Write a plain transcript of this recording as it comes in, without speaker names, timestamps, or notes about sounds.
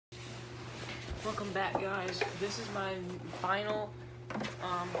Welcome back, guys. This is my final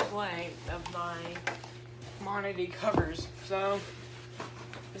play of my Monody covers. So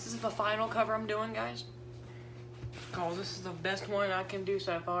this is the final cover I'm doing, guys, because this is the best one I can do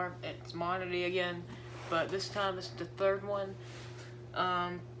so far. It's Monody again, but this time this is the third one.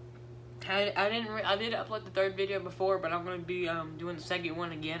 I did upload the third video before, but I'm gonna be doing the second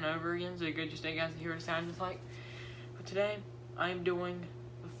one again over again, so you guys hear what it sounds like. But today I'm doing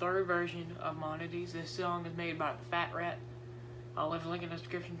the third version of Monody's. This song is made by Fat Rat. I'll leave a link in the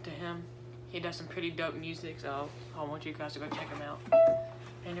description to him. He does some pretty dope music, so I want you guys to go check him out.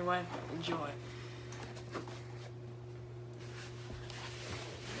 Anyway, enjoy.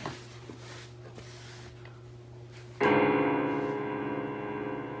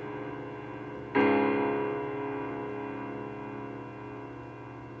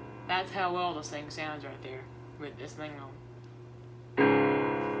 That's how well this thing sounds right there, with this thing on.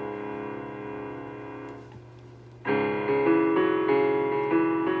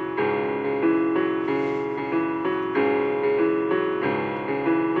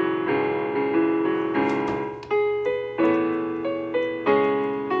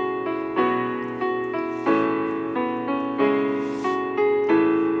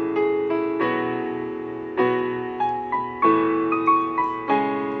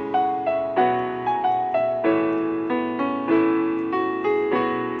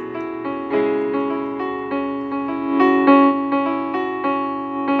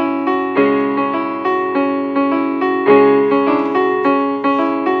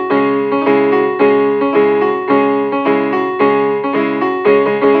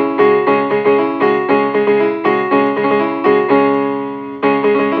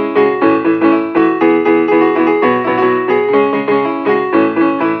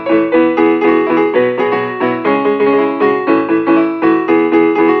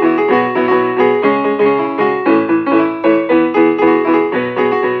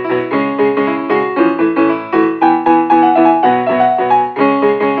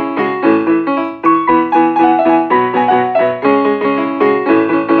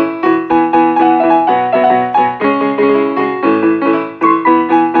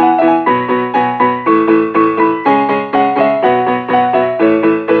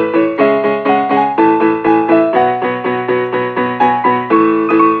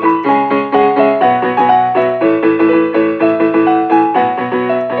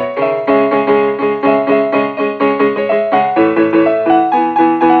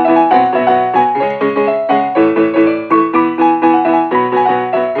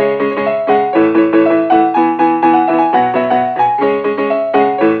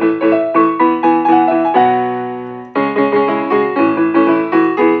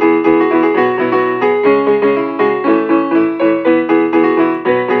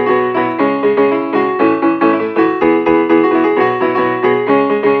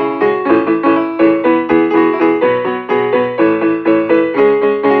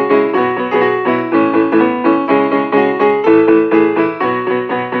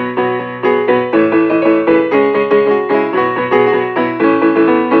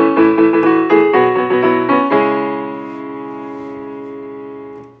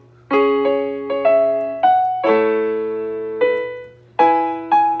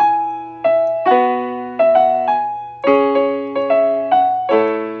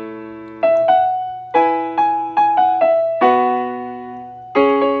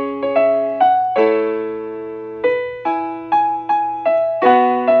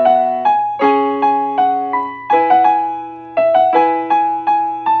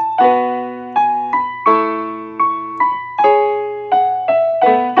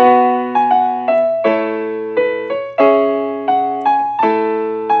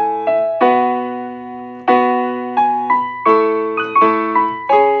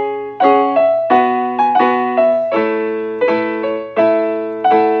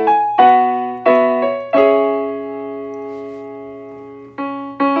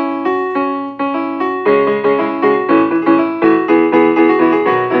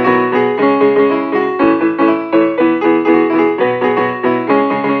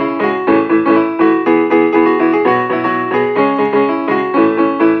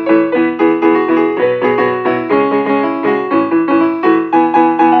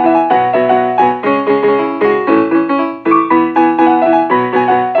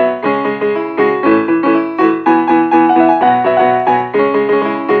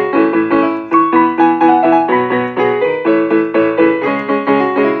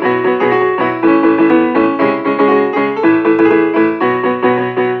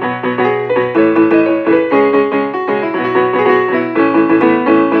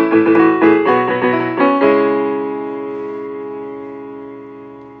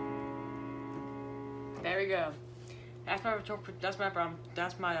 That's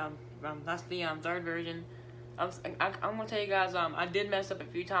the third version. I'm gonna tell you guys, I did mess up a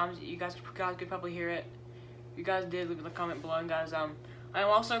few times. You guys could probably hear it. If you guys did, leave a comment below. And guys, I'm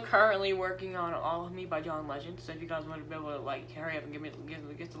also currently working on All of Me by John Legend. So if you guys want to be able to like hurry up and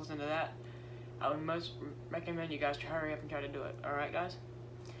get to listen to that, I would most recommend you guys to hurry up and try to do it. All right, guys.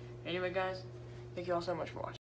 Anyway, guys, thank you all so much for watching.